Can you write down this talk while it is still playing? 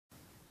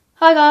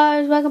Hi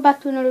guys, welcome back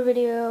to another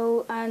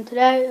video, and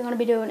today I'm going to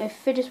be doing a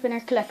fidget spinner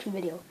collection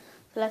video.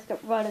 So let's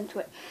get right into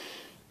it.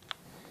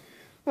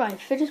 Right,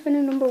 fidget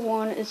spinner number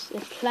one is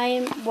a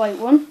plain white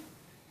one,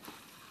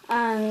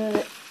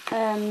 and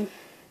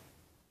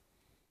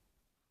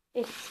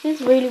it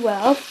spins really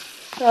well,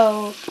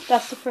 so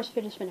that's the first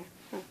fidget spinner.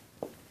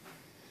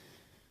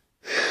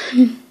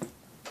 Right.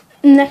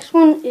 Next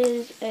one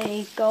is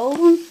a gold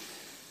one.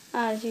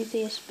 As you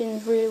see, it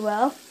spins really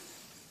well,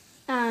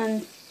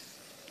 and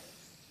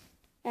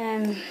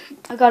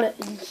I got it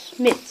in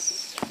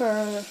Smith's for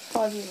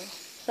 €5.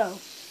 So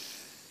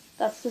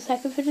that's the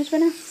second fidget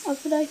spinner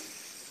of today's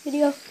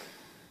video,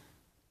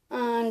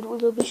 and we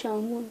will be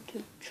showing 1,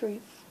 2,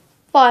 3,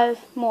 5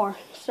 more.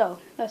 So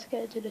let's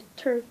get into the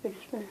third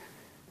fidget spinner.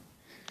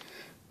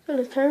 So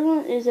the third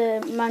one is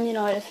a Man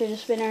United fidget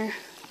spinner,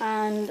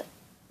 and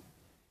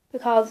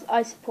because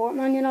I support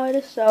Man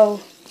United, so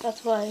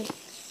that's why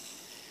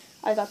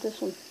I got this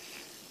one.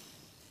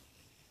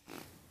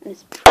 And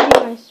it's pretty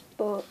nice,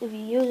 but if you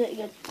use it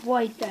against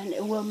white, then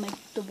it will make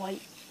the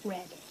white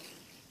red.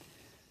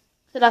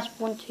 So that's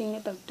one thing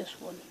about this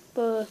one,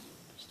 but it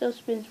still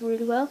spins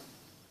really well.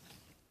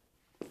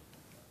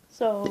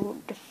 So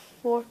the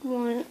fourth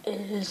one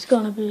is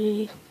gonna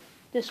be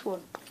this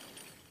one,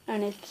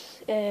 and it's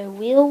a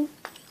wheel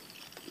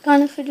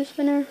kind of fidget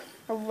spinner,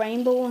 a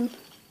rainbow one,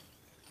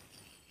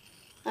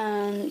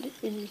 and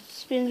it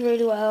spins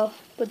really well,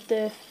 but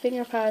the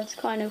finger pads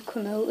kind of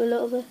come out a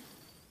little bit.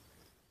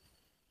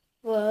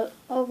 But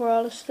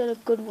overall, it's still a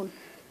good one.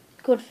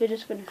 Good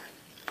fidget spinner.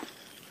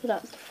 So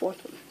that's the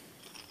fourth one.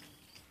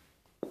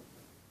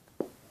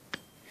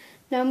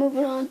 Now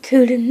moving on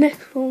to the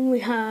next one, we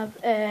have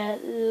a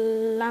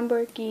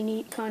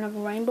Lamborghini kind of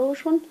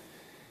rainbowish one.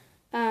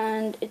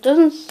 And it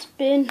doesn't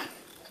spin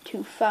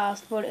too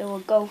fast, but it will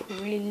go for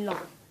really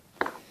long.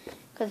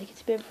 Because it can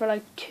spin for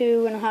like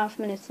 2.5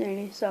 minutes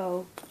nearly.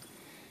 So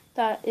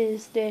that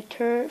is the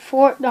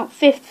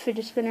fifth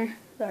fidget spinner.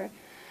 Sorry.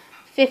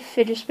 Fifth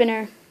fidget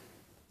spinner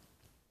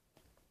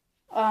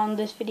on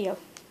this video,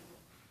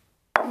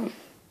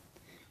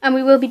 and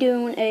we will be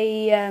doing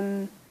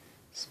a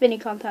spinning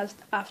contest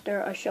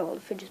after I show all the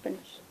fidget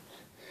spinners.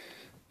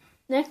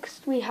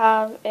 Next we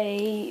have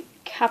a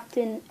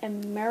Captain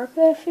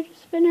America fidget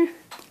spinner,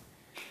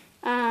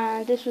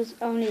 and this was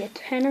only a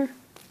tenner.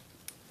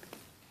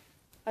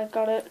 I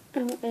got it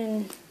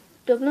in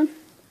Dublin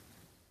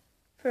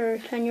for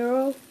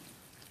 €10.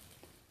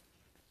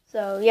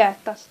 So yeah,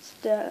 that's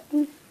the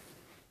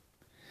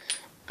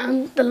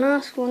and the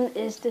last one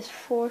is this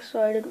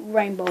 4-sided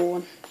rainbow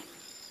one.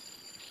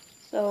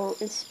 So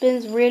it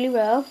spins really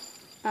well,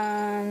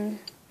 and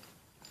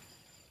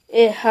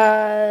it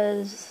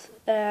has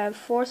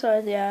 4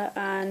 sides,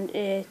 and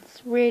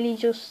it's really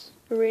just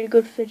a really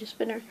good fidget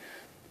spinner.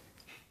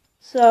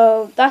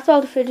 So that's all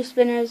the fidget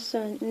spinners.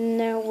 So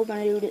now we're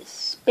going to do the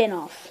spin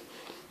off.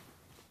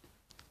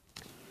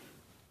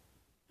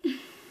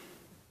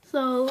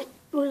 So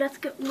let's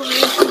get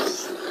right into the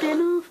spin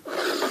off.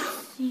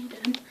 Let's see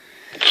then.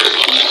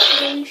 I'm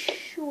not really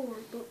sure,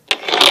 but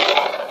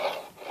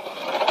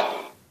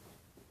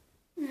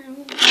now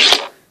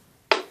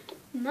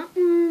that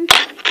one, and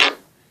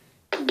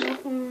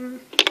that one.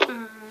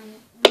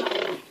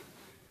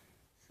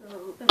 So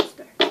let's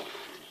start.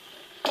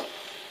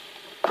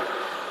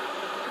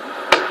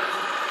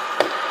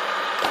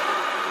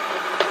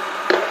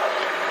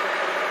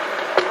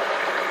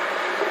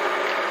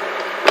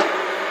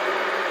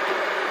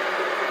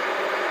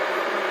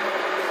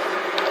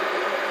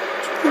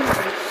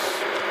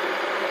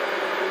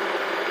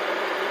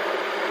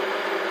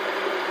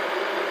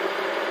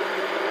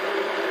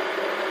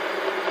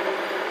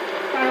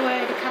 By the way,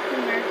 the Captain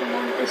American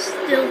one is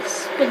still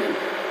spinning.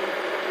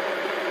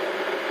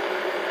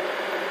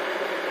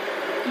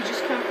 You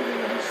just can't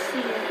really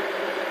see it.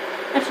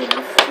 Actually,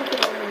 let's flip it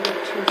over to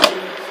 2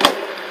 seconds.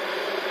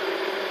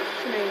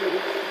 So now you know,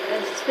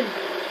 it's spinning.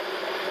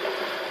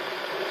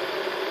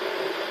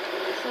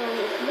 So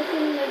it's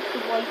looking like the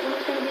white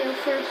one's going to be out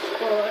first,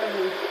 but I don't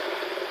know.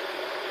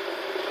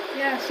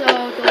 Yeah, so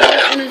the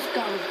white one is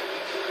gone.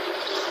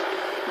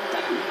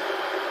 Done.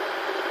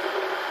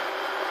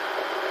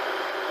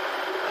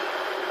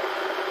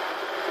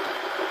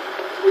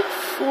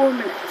 4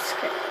 minutes.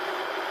 Okay.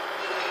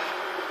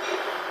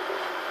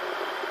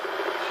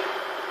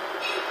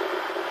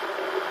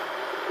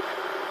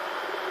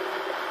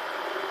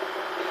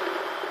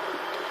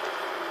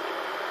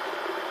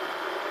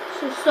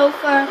 So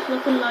far it's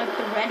looking like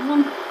the red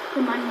one,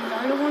 the Man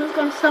United one, is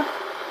going to stop.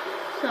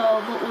 So,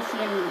 but we'll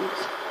see in the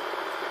news.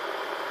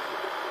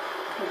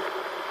 Okay.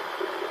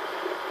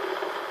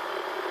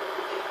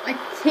 I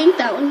think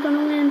that one's going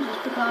to win,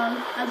 just because,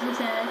 as I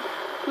said,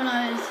 when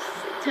I was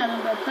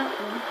telling about that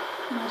one,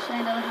 when I was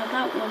saying that I had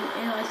that one,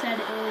 I said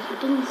it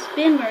doesn't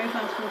spin very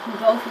fast, but it can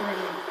go for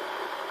really long.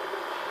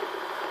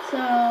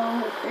 So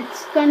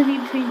it's going to be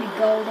between the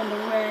gold and the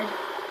red,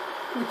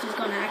 which is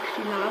going to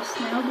actually last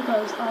now,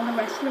 because all the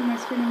rest of them are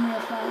spinning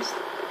real fast.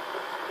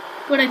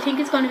 But I think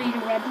it's going to be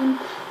the red one.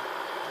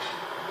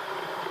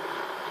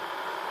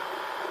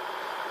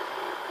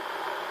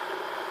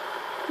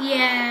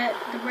 Yeah,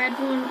 the red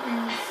one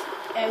is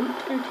out, I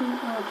think. Oh,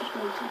 I'll just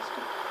wait till it's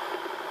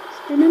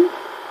spinning.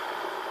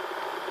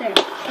 There,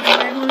 so the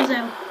red one's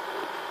out.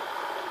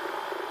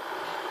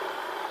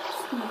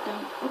 Move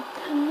them up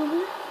a little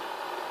bit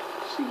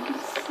so you can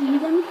see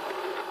them.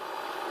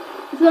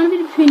 It's going to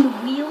be between the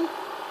wheel,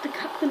 the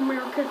Captain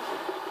America,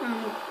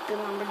 and the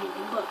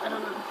Lamborghini, but I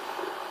don't know.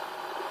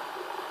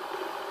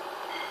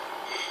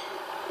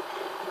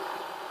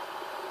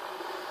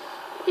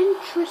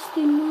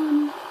 Interesting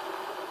one.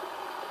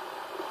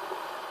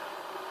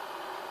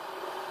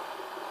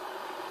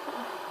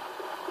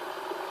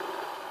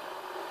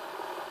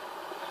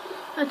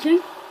 I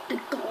think the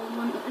gold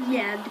one,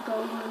 yeah, the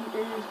gold one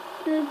is,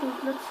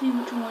 let's see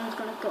which one is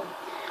going to go.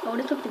 I would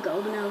have took the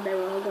golden out, they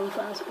were all going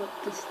fast, but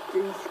this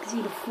you can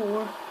see the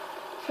 4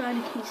 side,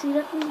 can you see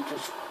that one?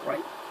 Just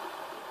right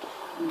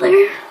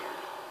there,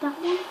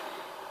 that one.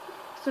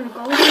 So the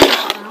golden is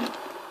now,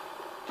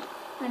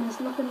 and it's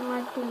looking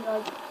likely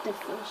like the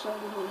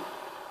 4-sided one.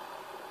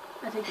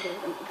 I think it is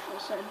like the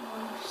 4-sided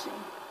one, let's see.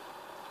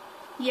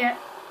 Yeah,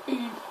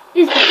 it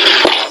is,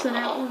 so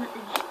that one is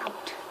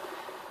out.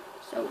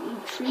 So we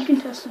have 3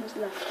 contestants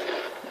left.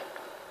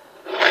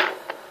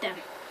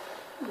 Damn.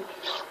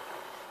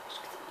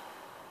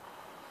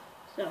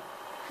 So,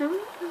 how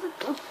long does it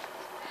go?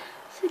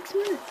 6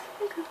 minutes.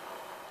 Okay.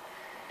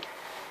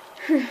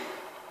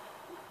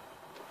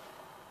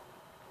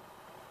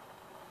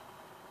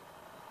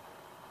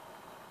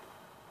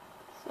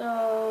 So,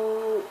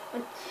 I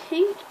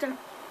think that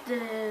the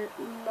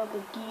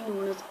Lamborghini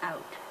one is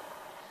out.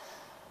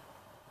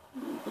 I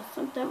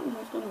thought that one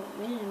was going to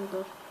win,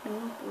 but I'm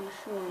not really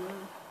sure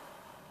now.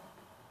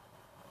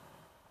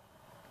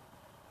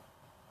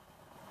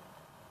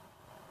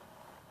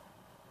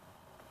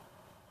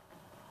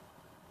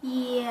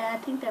 Yeah, I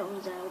think that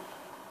one's out.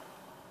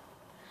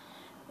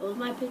 It was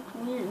my pick to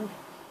win.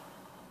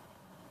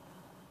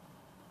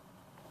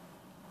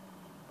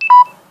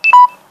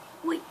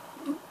 Wait,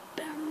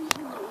 battery's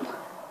low.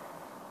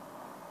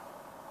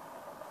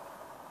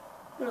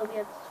 Well, we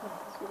have to stop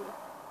this video.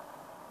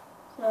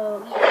 So,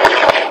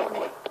 yeah, that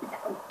one is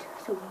out.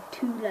 So,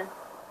 2 left.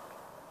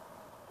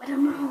 I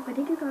don't know. I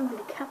think it's going to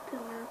be the Captain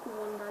America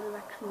one that is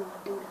actually going to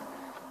do this.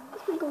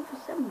 It's been going for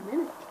 7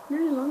 minutes.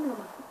 Nearly longer than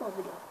my football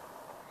video.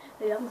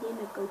 If you haven't seen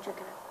it, go check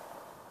it out.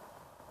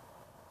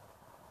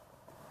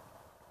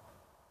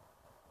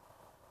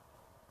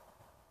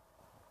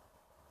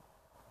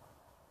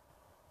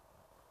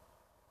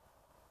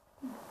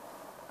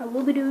 I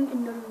will be doing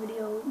another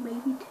video,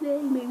 maybe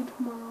today, maybe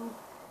tomorrow.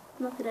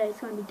 Not today, it's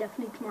going to be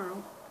definitely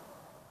tomorrow.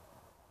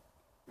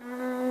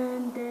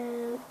 And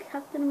the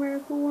Captain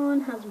America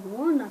one has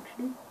 1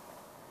 actually.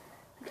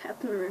 The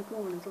Captain America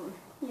one is 1.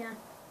 Yeah.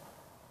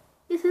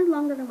 This is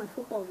longer than my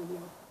football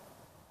video.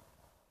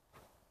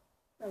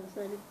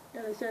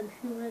 That I said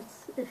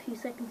a few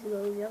seconds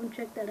ago. If you haven't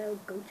checked that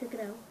out, go check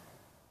it out.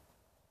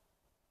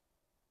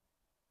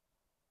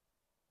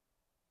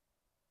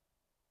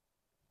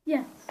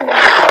 Yeah, so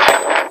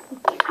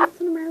the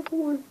Captain America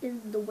one is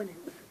the winner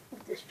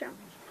of this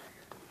challenge.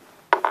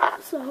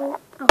 So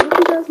I hope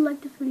you guys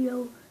liked this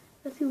video.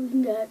 Let's see if we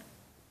can get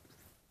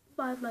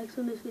 5 likes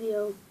on this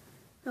video.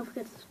 Don't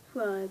forget to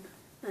subscribe,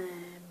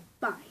 and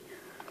bye.